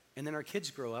 and then our kids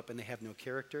grow up and they have no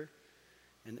character?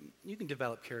 And you can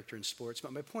develop character in sports,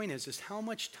 but my point is how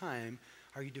much time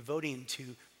are you devoting to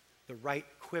the right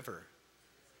quiver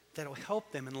that'll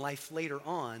help them in life later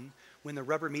on when the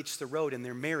rubber meets the road and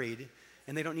they're married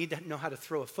and they don't need to know how to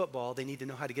throw a football, they need to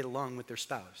know how to get along with their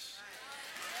spouse.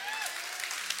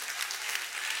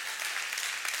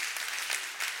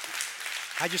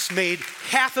 I just made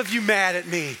half of you mad at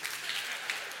me.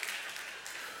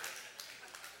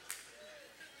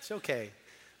 It's okay.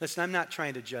 Listen, I'm not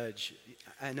trying to judge.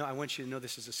 I want you to know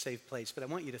this is a safe place, but I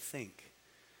want you to think.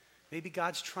 Maybe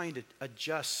God's trying to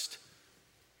adjust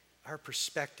our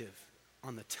perspective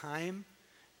on the time.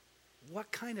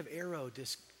 What kind of arrow do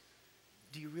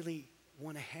you really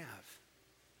want to have?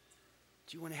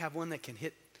 Do you want to have one that can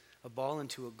hit a ball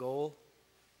into a goal?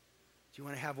 Do you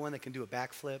want to have one that can do a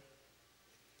backflip?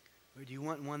 Or do you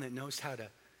want one that knows how to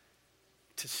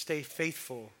stay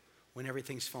faithful when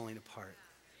everything's falling apart?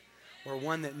 Or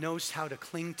one that knows how to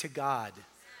cling to God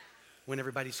when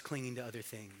everybody's clinging to other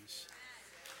things?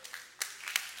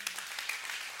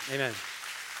 Amen.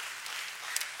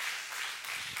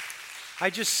 I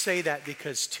just say that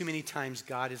because too many times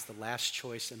God is the last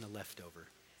choice and the leftover,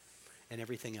 and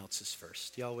everything else is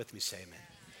first. Y'all with me? Say amen.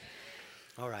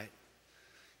 All right.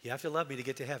 You have to love me to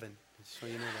get to heaven. Just so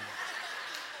you know that.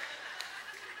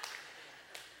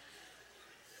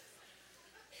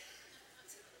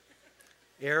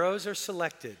 Arrows are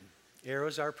selected.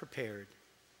 Arrows are prepared.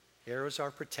 Arrows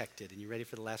are protected. And you ready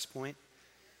for the last point?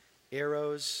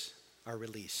 Arrows are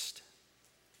released.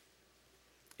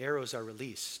 Arrows are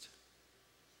released.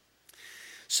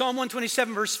 Psalm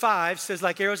 127 verse 5 says,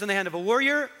 like arrows in the hand of a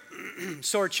warrior,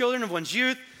 so are children of one's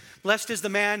youth. Blessed is the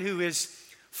man who is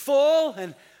full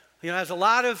and has a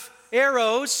lot of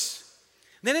arrows.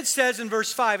 Then it says in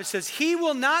verse 5, it says, he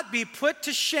will not be put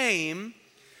to shame.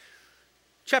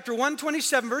 Chapter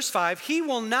 127, verse 5, he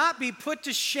will not be put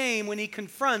to shame when he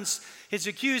confronts his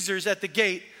accusers at the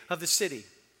gate of the city.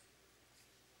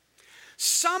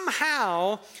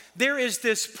 Somehow, there is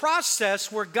this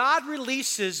process where God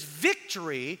releases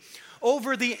victory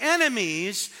over the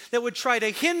enemies that would try to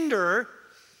hinder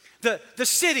the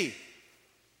city.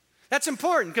 That's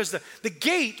important because the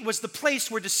gate was the place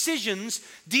where decisions,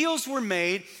 deals were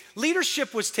made,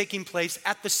 leadership was taking place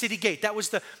at the city gate. That was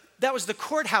the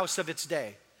courthouse of its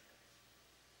day.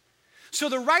 So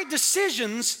the right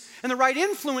decisions and the right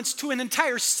influence to an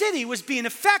entire city was being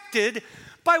affected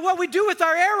by what we do with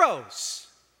our arrows.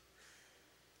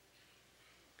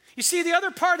 You see, the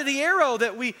other part of the arrow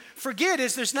that we forget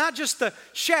is there's not just the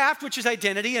shaft, which is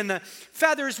identity, and the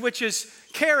feathers, which is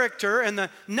character, and the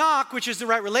knock, which is the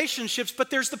right relationships, but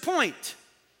there's the point.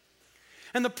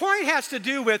 And the point has to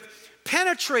do with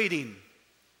penetrating,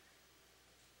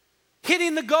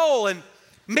 hitting the goal, and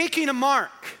making a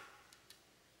mark.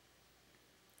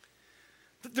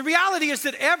 The reality is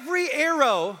that every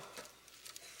arrow,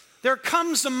 there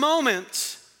comes a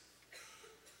moment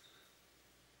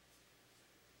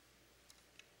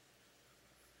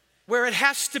where it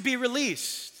has to be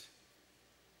released.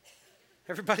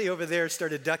 Everybody over there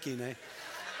started ducking, eh?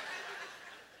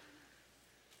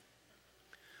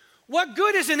 What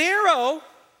good is an arrow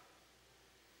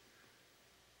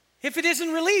if it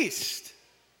isn't released?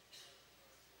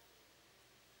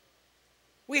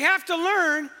 We have to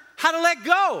learn how to let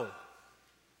go.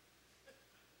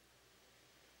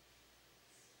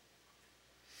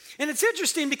 And it's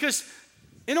interesting because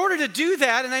in order to do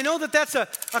that, and I know that that's a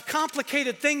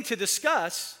complicated thing to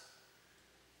discuss,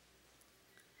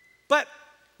 but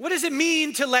what does it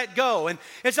mean to let go? And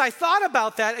as I thought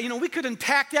about that, we could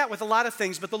unpack that with a lot of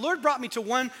things, but the Lord brought me to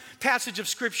one passage of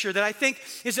Scripture that I think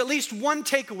is at least one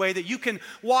takeaway that you can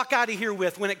walk out of here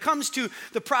with when it comes to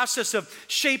the process of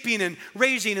shaping and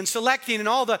raising and selecting and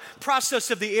all the process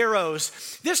of the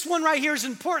arrows. This one right here is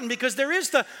important because there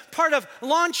is the part of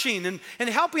launching and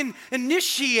helping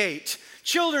initiate.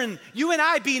 Children, you and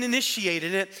I being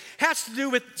initiated, and it has to do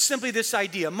with simply this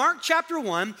idea. Mark chapter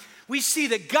 1, we see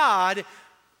that God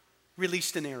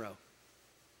released an arrow.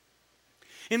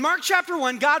 In Mark chapter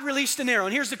 1, God released an arrow.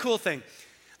 And here's the cool thing.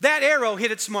 That arrow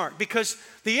hit its mark because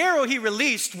the arrow he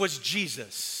released was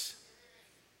Jesus.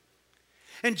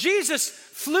 And Jesus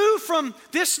flew from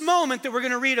this moment that we're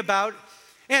going to read about.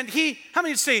 And how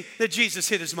many would say that Jesus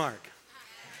hit his mark?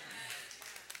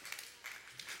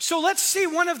 So let's see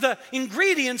one of the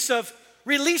ingredients of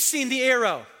releasing the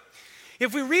arrow.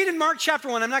 If we read in Mark chapter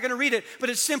 1, I'm not going to read it, but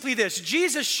it's simply this.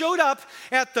 Jesus showed up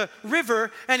at the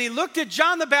river and he looked at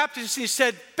John the Baptist and he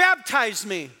said, "Baptize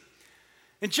me."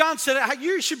 And John said,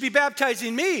 "You should be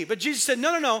baptizing me." But Jesus said,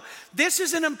 No. This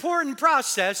is an important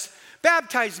process.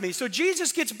 Baptize me. So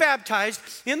Jesus gets baptized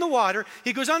in the water.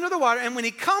 He goes under the water. And when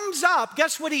he comes up,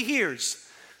 guess what he hears?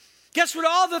 Guess what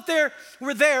all that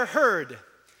were there heard?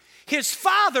 His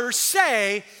father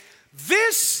say,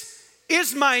 "This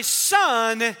is my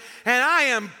son, and I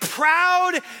am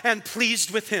proud and pleased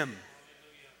with him."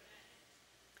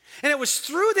 And it was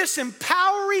through this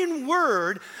empowering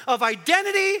word of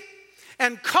identity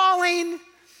and calling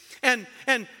and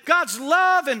God's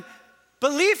love and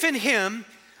belief in him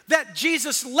that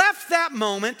Jesus left that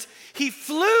moment. He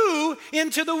flew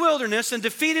into the wilderness and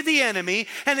defeated the enemy,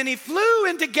 and then he flew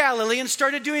into Galilee and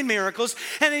started doing miracles,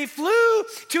 and then he flew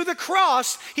to the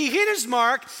cross. He hit his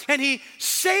mark, and he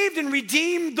saved and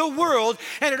redeemed the world,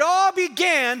 and it all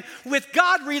began with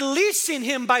God releasing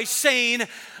him by saying,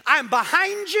 "I'm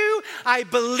behind you. I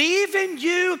believe in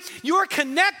you. You're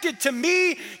connected to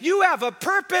me. You have a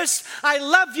purpose. I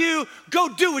love you. Go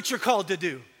do what you're called to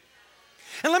do."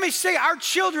 And let me say, our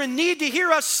children need to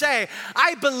hear us say,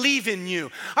 "I believe in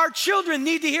you." Our children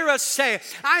need to hear us say,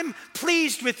 "I'm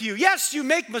pleased with you." Yes, you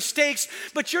make mistakes,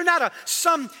 but you're not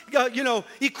some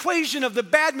equation of the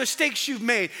bad mistakes you've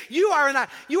made. You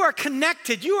are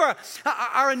connected. You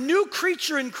are a new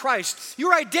creature in Christ.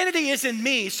 Your identity is in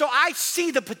me, so I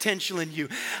see the potential in you.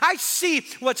 I see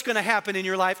what's going to happen in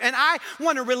your life, and I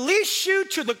want to release you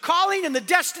to the calling and the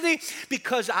destiny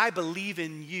because I believe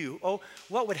in you. Oh,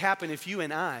 what would happen if you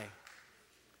and I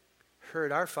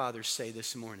heard our Father say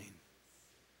this morning,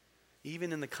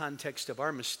 even in the context of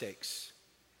our mistakes,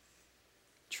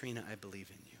 "Trina, I believe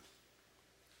in you.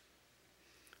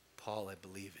 Paul, I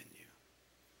believe in you.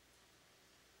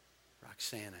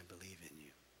 Roxanne, I believe in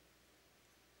you.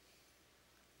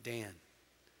 Dan,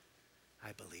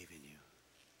 I believe in you."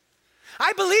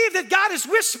 I believe that God is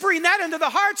whispering that into the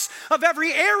hearts of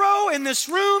every arrow in this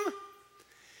room.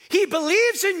 He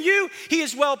believes in you, he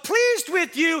is well pleased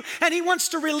with you, and he wants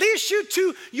to release you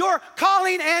to your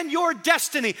calling and your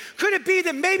destiny. Could it be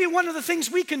that maybe one of the things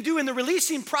we can do in the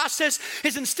releasing process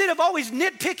is instead of always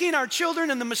nitpicking our children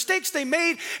and the mistakes they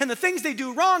made and the things they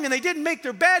do wrong and they didn't make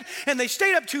their bed and they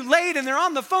stayed up too late and they're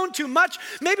on the phone too much,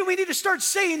 maybe we need to start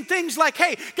saying things like,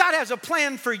 "Hey, God has a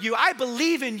plan for you. I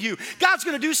believe in you. God's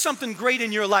going to do something great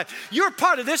in your life. You're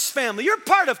part of this family. You're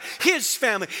part of his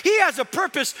family. He has a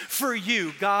purpose for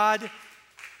you." God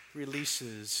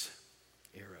releases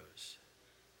arrows.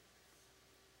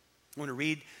 I want to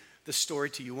read the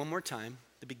story to you one more time,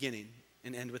 the beginning,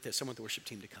 and end with this. I want the worship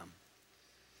team to come.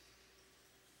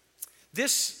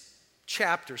 This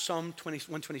chapter, Psalm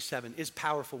 127, is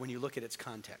powerful when you look at its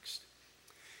context.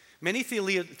 Many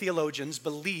theologians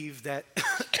believe that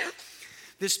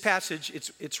this passage,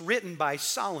 it's written by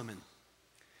Solomon.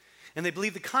 And they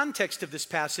believe the context of this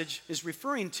passage is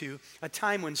referring to a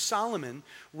time when Solomon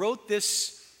wrote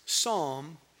this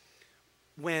psalm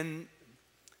when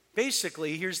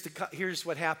basically, here's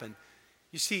what happened.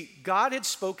 You see, God had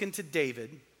spoken to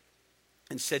David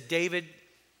and said, "David,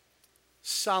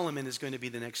 Solomon is going to be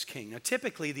the next king." Now,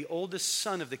 typically, the oldest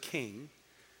son of the king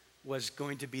was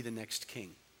going to be the next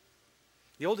king.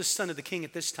 The oldest son of the king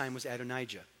at this time was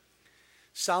Adonijah.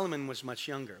 Solomon was much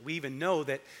younger. We even know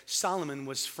that Solomon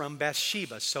was from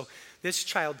Bathsheba. So this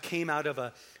child came out of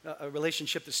a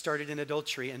relationship that started in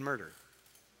adultery and murder.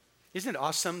 Isn't it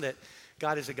awesome that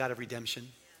God is a God of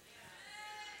redemption?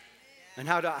 And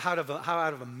how out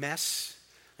of a mess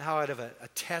how out of a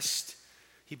test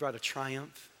he brought a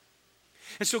triumph.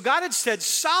 And so God had said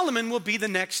Solomon will be the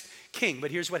next king.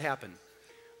 But here's what happened.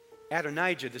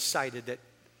 Adonijah decided that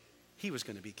he was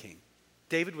going to be king.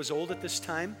 David was old at this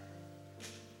time.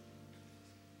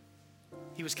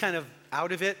 He was kind of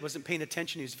out of it, wasn't paying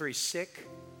attention. He was very sick.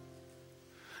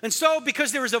 And so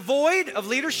because there was a void of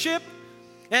leadership,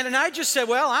 Adonijah said,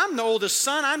 well, I'm the oldest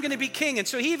son. I'm going to be king. And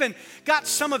so he even got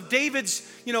some of David's,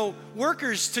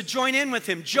 workers to join in with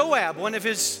him. Joab, one of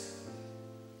his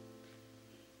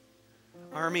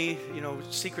army,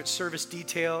 secret service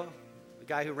detail, the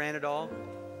guy who ran it all.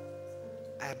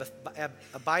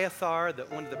 Abiathar,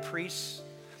 one of the priests.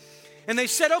 And they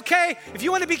said, okay, if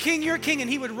you want to be king, you're king. And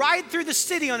he would ride through the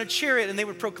city on a chariot and they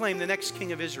would proclaim the next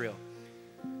king of Israel.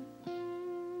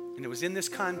 And it was in this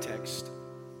context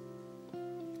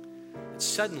that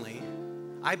suddenly,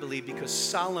 I believe because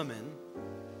Solomon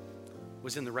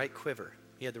was in the right quiver,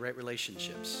 he had the right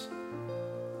relationships,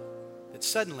 that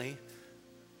suddenly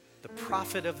the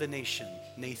prophet of the nation,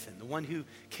 Nathan, the one who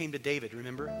came to David,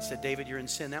 remember, and said, David, you're in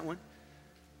sin, that one?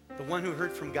 The one who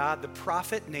heard from God, the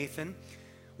prophet Nathan,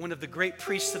 one of the great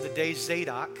priests of the day,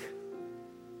 Zadok,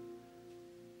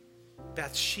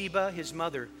 Bathsheba, his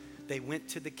mother, they went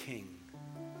to the king.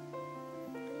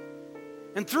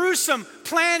 And through some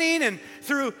planning and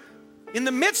in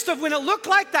the midst of when it looked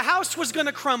like the house was going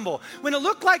to crumble, when it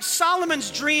looked like Solomon's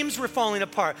dreams were falling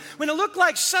apart, when it looked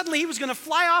like suddenly he was going to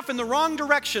fly off in the wrong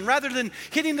direction rather than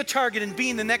hitting the target and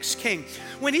being the next king,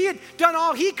 when he had done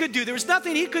all he could do, there was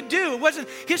nothing he could do. It wasn't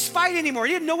his fight anymore.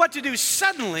 He didn't know what to do.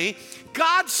 Suddenly,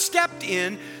 God stepped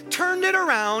in, turned it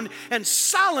around, and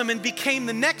Solomon became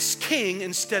the next king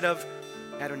instead of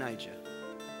Adonijah.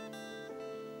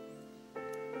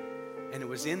 And it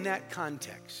was in that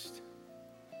context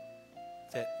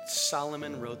that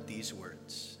Solomon wrote these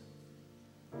words.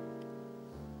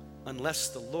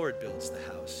 Unless the Lord builds the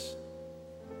house,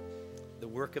 the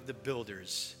work of the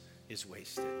builders is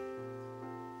wasted.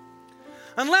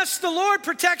 Unless the Lord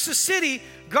protects a city,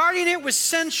 guarding it with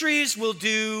sentries will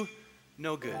do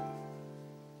no good.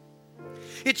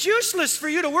 It's useless for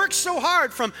you to work so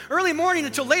hard from early morning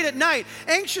until late at night,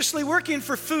 anxiously working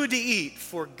for food to eat,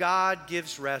 for God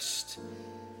gives rest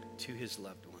to his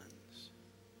loved ones.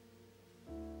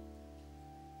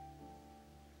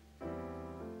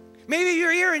 Maybe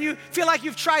you're here and you feel like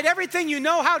you've tried everything you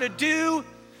know how to do.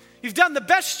 You've done the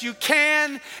best you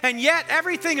can, and yet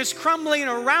everything is crumbling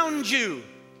around you.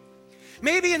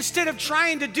 Maybe instead of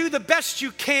trying to do the best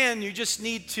you can, you just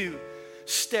need to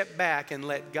step back and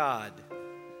let God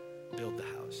build the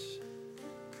house.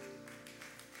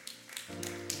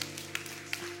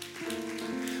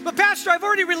 But Pastor, I've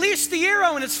already released the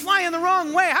arrow and it's flying the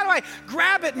wrong way. How do I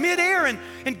grab it midair and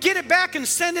get it back and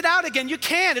send it out again? You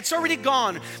can't. It's already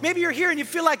gone. Maybe you're here and you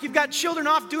feel like you've got children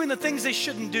off doing the things they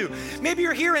shouldn't do. Maybe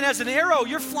you're here and as an arrow,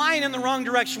 you're flying in the wrong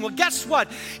direction. Well, guess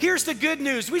what? Here's the good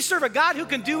news. We serve a God who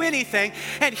can do anything,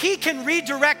 and he can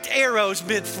redirect arrows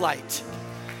mid-flight.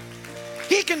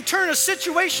 He can turn a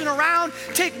situation around,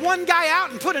 take one guy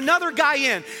out and put another guy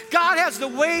in. God has the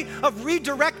way of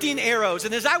redirecting arrows.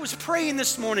 And as I was praying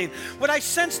this morning, what I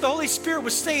sensed the Holy Spirit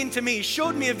was saying to me, he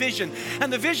showed me a vision.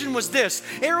 And the vision was this.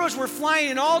 Arrows were flying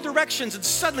in all directions, and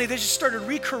suddenly they just started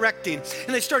recorrecting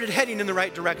and they started heading in the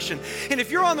right direction. And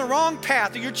if you're on the wrong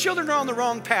path or your children are on the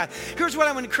wrong path, here's what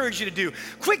I want to encourage you to do.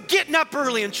 Quit getting up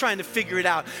early and trying to figure it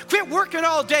out. Quit working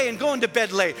all day and going to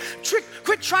bed late.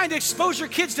 Quit trying to expose your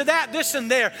kids to that, this, and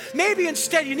there. Maybe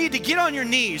instead you need to get on your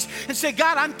knees and say,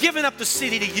 God, I'm giving up the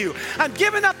city to you. I'm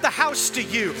giving up the house to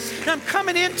you. And I'm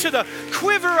coming into the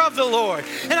quiver of the Lord.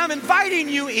 And I'm inviting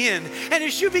you in. And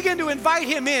as you begin to invite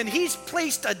him in, he's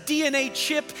placed a DNA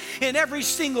chip in every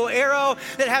single arrow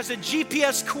that has a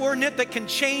GPS coordinate that can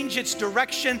change its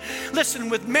direction. Listen,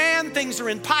 with man, things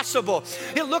are impossible.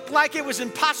 It looked like it was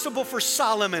impossible for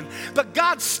Solomon, but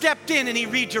God stepped in and he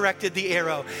redirected the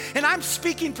arrow. And I'm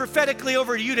speaking prophetically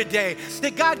over you today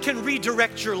that God can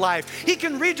redirect your life. He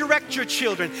can redirect your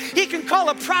children. He can call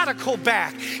a prodigal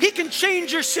back. He can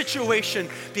change your situation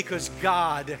because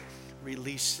God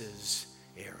releases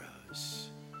arrows.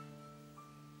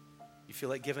 You feel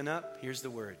like giving up? Here's the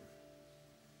word.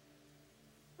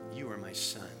 You are my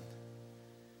son,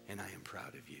 and I am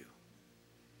proud of you.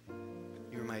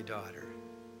 You are my daughter,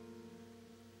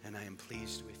 and I am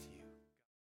pleased with you.